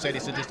gap to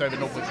Mercedes to just over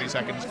 0.3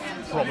 seconds?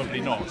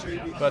 Probably not.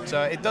 But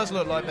it does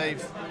look like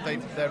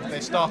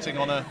they're starting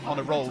on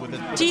a roll with a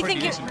pretty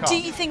decent car. Do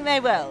you think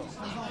they will?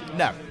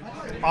 No.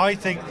 I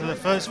think for the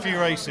first few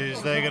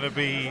races they're going to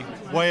be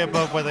way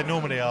above where they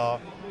normally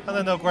are, and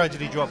then they'll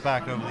gradually drop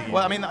back over the years.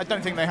 Well, I mean, I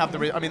don't think they have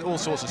all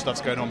sorts of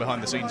stuff's going on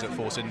behind the scenes at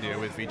Force India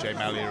with Vijay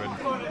Mallya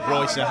and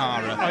Roy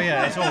Sahara. Oh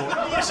yeah, it's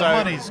all. So the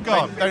money's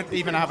gone.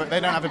 They don't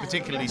have a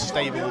particularly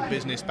stable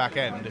business back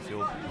end, if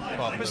you'll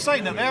pardon. But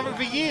saying that, they haven't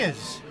for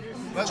years.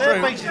 That's They're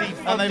true. basically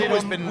And they've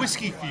always been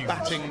whiskey fumes.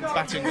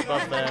 batting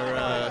above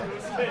their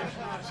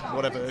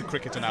whatever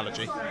cricket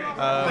analogy.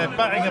 They're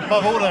batting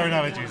above all their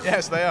analogies.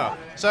 Yes, they are.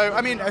 So,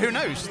 I mean, who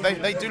knows?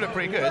 They do look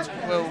pretty good.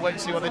 We'll wait to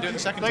see what they do in the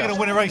second They're test. going to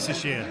win a race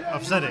this year.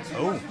 I've said it.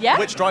 Oh, Yeah?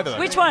 Which driver, though?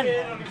 Which one?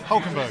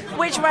 Hulkenberg.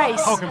 Which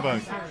race?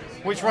 Hulkenberg.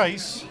 Which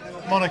race?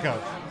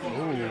 Monaco.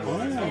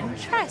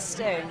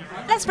 Interesting.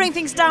 Let's bring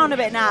things down a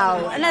bit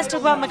now, and let's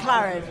talk about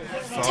McLaren.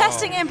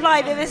 Testing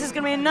implied that this is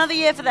going to be another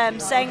year for them,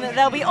 saying that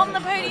they'll be on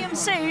the podium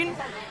soon,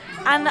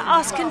 and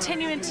us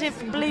continuing to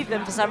believe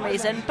them for some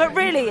reason, but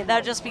really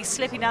they'll just be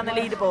slipping down the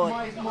leaderboard.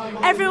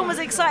 Everyone was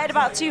excited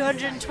about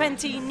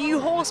 220 new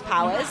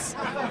horsepowers.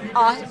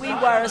 We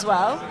were as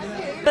well,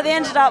 but they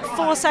ended up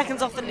 4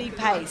 seconds off the lead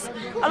pace.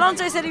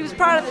 Alonso said he was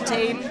proud of the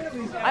team.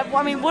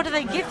 I mean, what do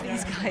they give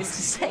these guys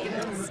to say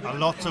this? A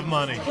lot of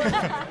money.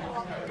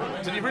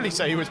 Did he really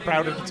say he was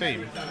proud of the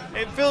team?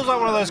 It feels like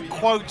one of those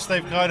quotes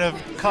they've kind of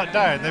cut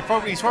down.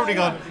 He's probably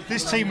gone,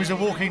 this team is a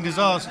walking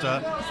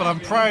disaster, but I'm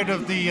proud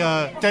of the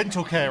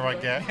dental care I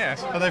get.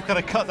 Yes. And they've kind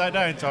of cut that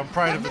down to I'm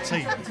proud of the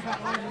team.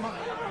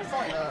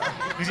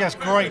 Because he has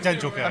great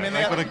dental care. I mean,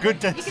 they've got a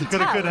good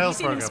health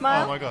see them program.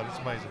 smile? Oh my god, it's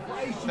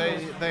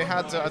amazing. They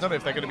had. I don't know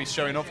if they're going to be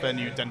showing off their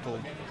new dental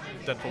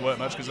work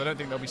much, because I don't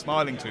think they'll be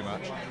smiling too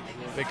much.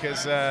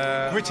 Because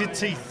Gritted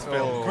teeth,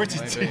 Phil.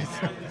 Gritted maybe.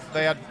 teeth.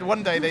 They had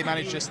one day they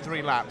managed just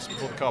 3 laps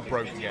before the car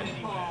broke again.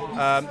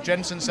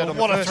 Jensen said on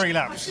the What first... are 3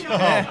 laps?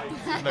 Yeah,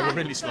 they were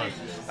really slow.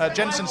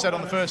 Jensen said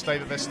on the first day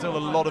that there's still a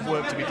lot of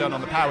work to be done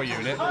on the power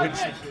unit, which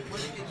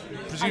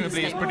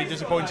presumably is pretty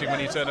disappointing when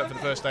you turn up for the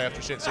first day after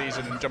a shit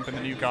season and jump in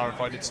the new car and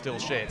find it's still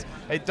shit.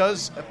 It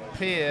does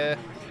appear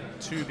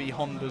to be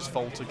Honda's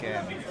fault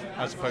again,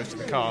 as opposed to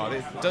the car.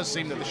 It does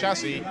seem that the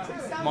chassis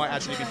might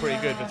actually be pretty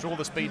good, but through all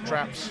the speed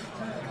traps,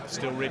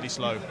 still really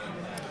slow.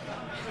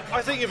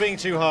 I think you're being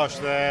too harsh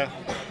there.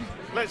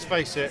 Let's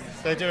face it,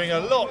 they're doing a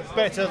lot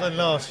better than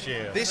last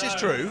year. This is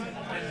true,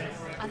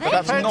 Are but they?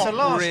 that's Compared to not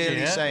last really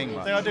year, saying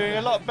much. they are doing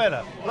a lot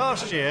better.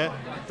 Last year,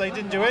 they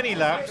didn't do any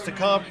laps, the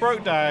car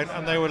broke down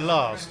and they were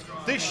last.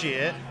 This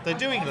year, they're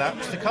doing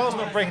laps, the car's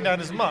not breaking down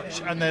as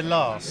much and they're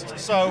last.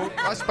 So,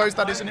 I suppose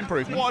that is an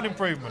improvement. what an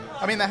improvement.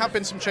 I mean, there have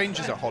been some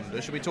changes at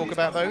Honda. Should we talk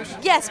about those?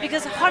 Yes,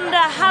 because Honda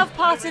have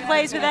parted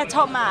ways with their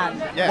top man.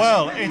 Yes.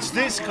 Well, it's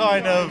this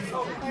kind of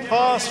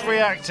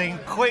fast-reacting,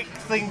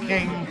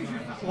 quick-thinking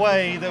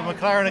way that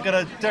McLaren are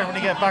going to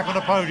definitely get back on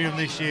the podium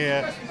this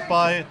year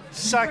by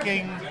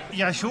sacking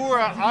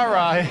Yasuhiro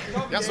Arai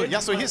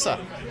Yasuhisa.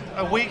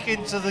 a week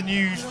into the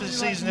new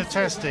season of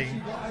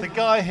testing, the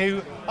guy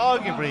who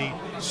arguably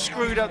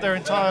screwed up their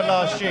entire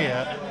last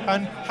year.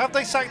 And have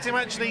they sacked him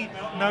actually?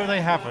 No,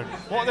 they haven't.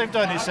 What they've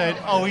done is said,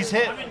 oh, he's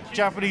hit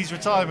Japanese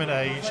retirement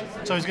age,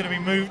 so he's going to be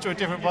moved to a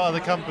different part of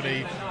the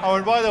company. Oh,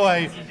 and by the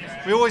way,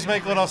 we always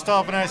make all our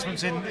staff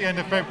announcements in the end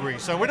of February,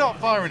 so we're not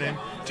firing him,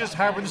 just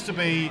happens to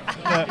be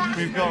that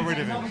we've got rid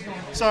of him.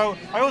 So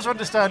I also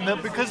understand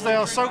that because they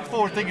are so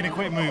forward-thinking and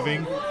quick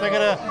moving, they're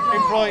going to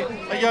employ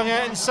a young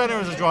Ayrton Senna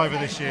as a driver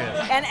this year.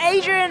 And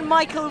Adrian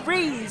Michael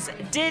Rees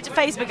did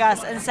Facebook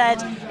us and said,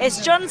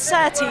 it's John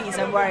Surtees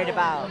I'm worried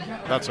about.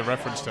 That's a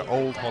reference to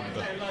old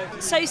Honda.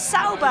 So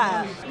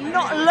Sauber,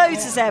 not a load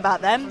to say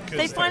about them.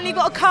 They finally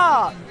got a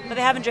car, but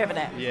they haven't driven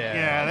it.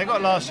 Yeah, they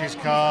got last year's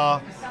car,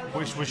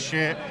 which was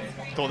shit.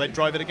 Thought they'd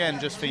drive it again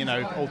just for,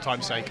 old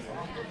time's sake.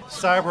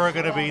 Sauber are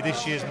going to be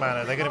this year's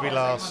Manor. They're going to be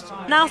last.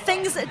 Now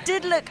things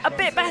did look a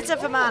bit better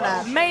for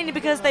Manor, mainly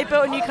because they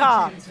built a new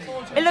car.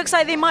 It looks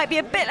like they might be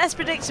a bit less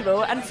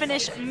predictable and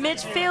finish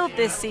midfield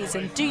this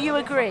season. Do you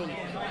agree?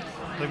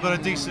 They've got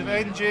a decent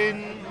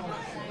engine.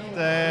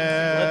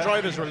 Their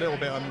drivers are a little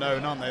bit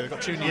unknown, aren't they? They've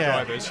got two new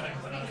drivers.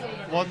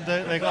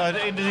 They got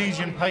an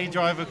Indonesian pay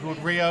driver called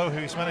Rio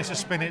who's managed to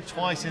spin it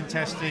twice in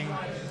testing.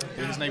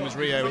 His name was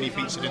Rio and he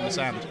beats it in the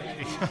sand.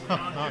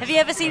 Have you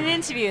ever seen an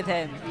interview with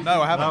him?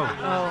 No, I haven't.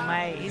 Oh,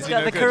 mate. He's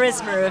got the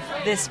charisma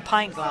of this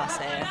pint glass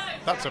here.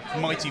 That's a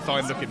mighty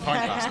fine-looking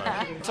pint glass,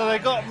 though. So they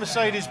got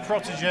Mercedes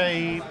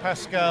protege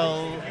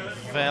Pascal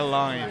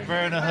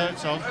Werner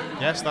Herzog.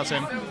 Yes, that's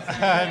him.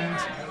 And,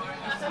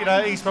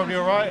 he's probably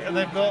all right. And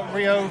they've got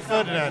Rio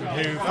Ferdinand,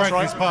 who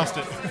frankly's passed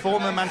it.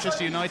 Former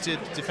Manchester United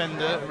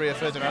defender, Rio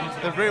Ferdinand.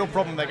 The real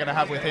problem they're going to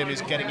have with him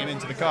is getting him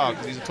into the car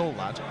because he's a tall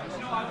lad.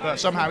 But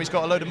somehow he's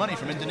got a load of money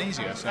from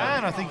Indonesia. So.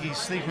 And I think he's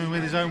sleeping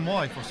with his own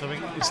wife or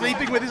something.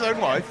 Sleeping with his own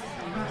wife?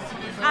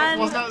 And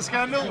wasn't that the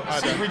scandal?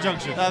 Super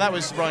Junction. No, that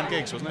was Ryan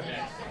Giggs, wasn't it?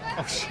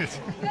 Oh, shit.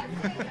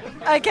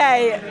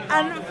 Okay,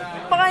 and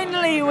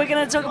finally we're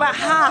going to talk about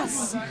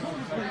Haas.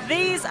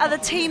 These are the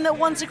team that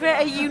want to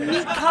create a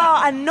unique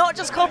car and not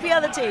just copy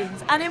other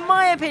teams. And in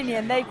my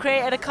opinion, they've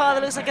created a car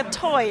that looks like a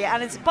toy,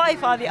 and it's by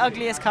far the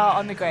ugliest car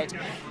on the grid.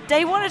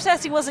 Day one of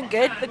testing wasn't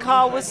good. The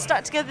car was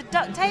stuck together with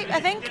duct tape, I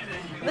think.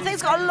 But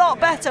things got a lot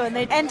better, and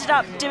they ended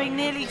up doing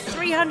nearly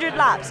 300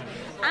 laps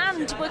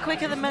and were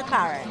quicker than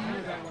McLaren.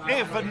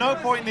 If at no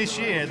point this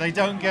year they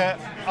don't get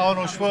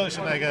Arnold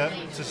Schwarzenegger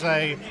to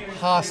say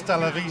hasta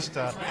la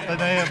vista, then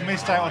they have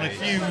missed out on a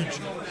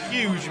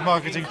huge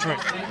marketing trick.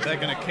 They're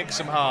going to kick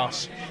some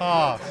Haas.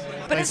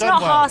 But it's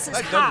not Haas,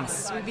 it's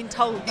Haas. We've been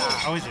told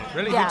that. Oh, is it?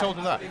 Really? Yeah. Who told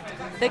you that?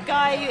 The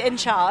guy in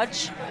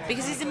charge,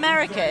 because he's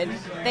American,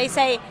 they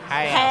say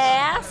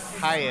Haas.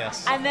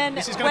 Haas. And then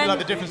this is going to be like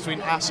the difference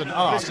between ass and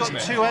arse, It's got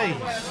isn't it? two A's.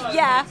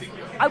 Yeah,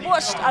 I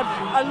watched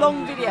a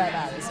long video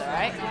about this,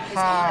 alright?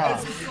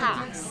 It's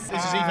Haas.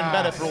 This is even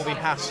better for all the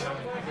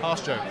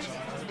Haas jokes.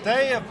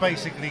 They have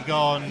basically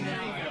gone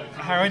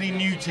how any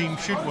new team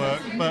should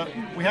work, but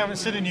we haven't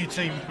seen a new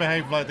team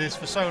behave like this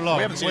for so long.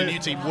 We haven't seen a new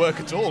team work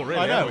at all,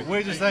 really. I know. Have we?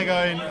 We're just there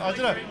going, I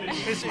don't know.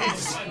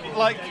 It's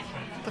like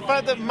the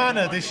fact that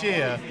Manor this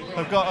year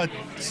have got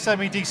a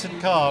semi-decent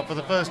car for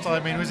the first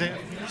time in, was it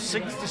this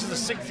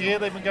is the 6th year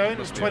they've been going? It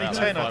was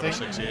 2010, I think.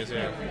 5 or 6 years,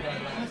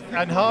 yeah.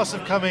 And Haas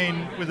have come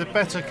in with a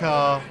better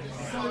car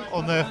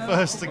on their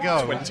first to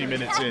go. 20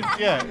 minutes in.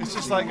 Yeah, it's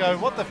just like going,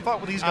 what the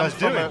fuck were these guys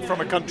doing?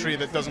 From a country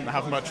that doesn't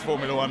have much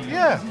Formula One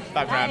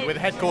background, with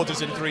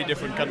headquarters in 3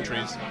 different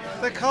countries.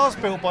 Their car's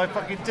built by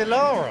fucking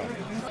Delara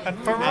and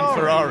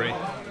Ferrari.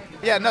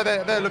 Yeah, no,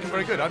 they're looking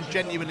very good. I'm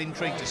genuinely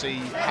intrigued to see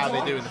how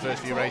they do in the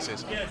first few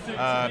races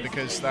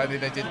because they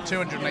did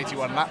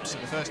 281 laps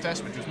at the first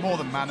test, which was more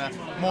than Manor,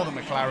 more than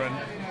McLaren.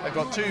 They've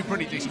got 2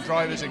 pretty decent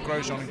drivers in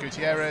Grosjean and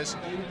Gutierrez.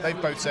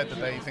 They've both said that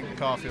they think the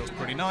car feels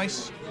pretty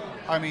nice.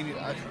 I mean,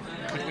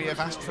 could we have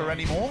asked for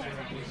any more?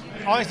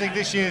 I think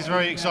this year is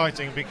very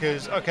exciting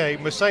because, okay,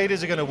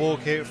 Mercedes are going to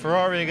walk it,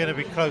 Ferrari are going to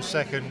be close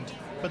second,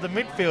 but the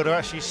midfield are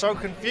actually so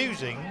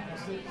confusing.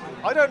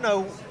 I don't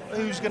know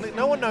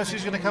no one knows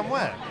who's going to come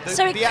where.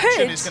 The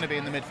action is going to be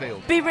in the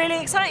midfield. Be really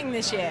exciting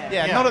this year.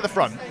 Yeah, not at the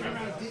front.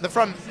 The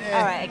front,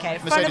 all right, okay.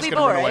 Mercedes is going to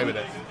run away with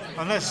it.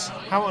 Unless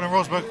Hamilton and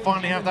Rosberg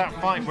finally have that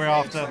fight we're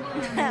after.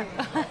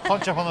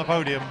 Punch up on the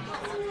podium.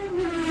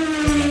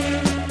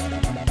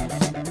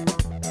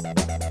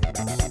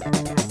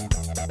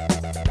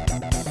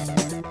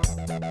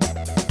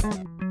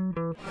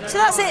 So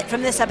that's it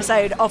from this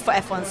episode of For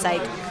F1's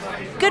Sake.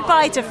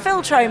 Goodbye to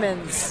Phil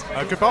Tromans.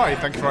 Goodbye,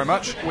 thank you very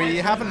much. We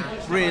haven't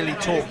really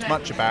talked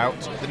much about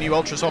the new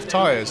Ultra Soft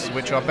tyres,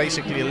 which are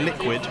basically a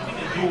liquid,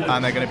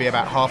 and they're going to be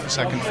about half a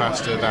second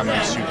faster than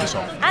the Super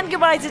Soft. And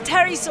goodbye to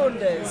Terry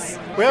Saunders.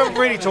 We haven't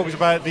really talked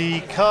about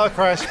the car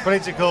crash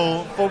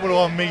political Formula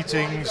One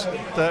meetings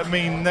that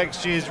mean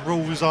next year's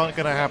rules aren't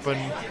going to happen,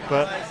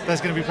 but there's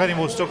going to be plenty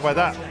more to talk about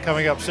that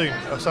coming up soon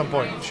at some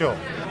point, sure.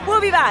 We'll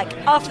be back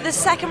after the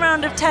second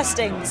round of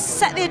testing.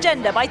 Set the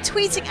agenda by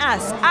tweeting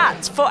us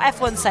at For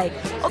F1's Sake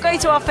or go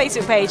to our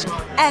Facebook page,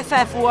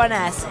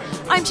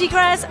 FF1S. I'm Chica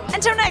Reyes.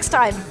 Until next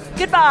time,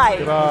 goodbye.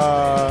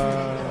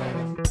 Goodbye.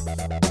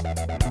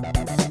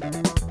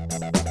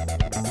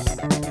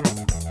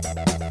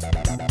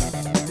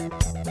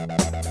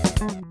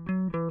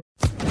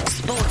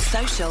 Sports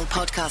Social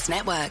Podcast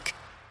Network.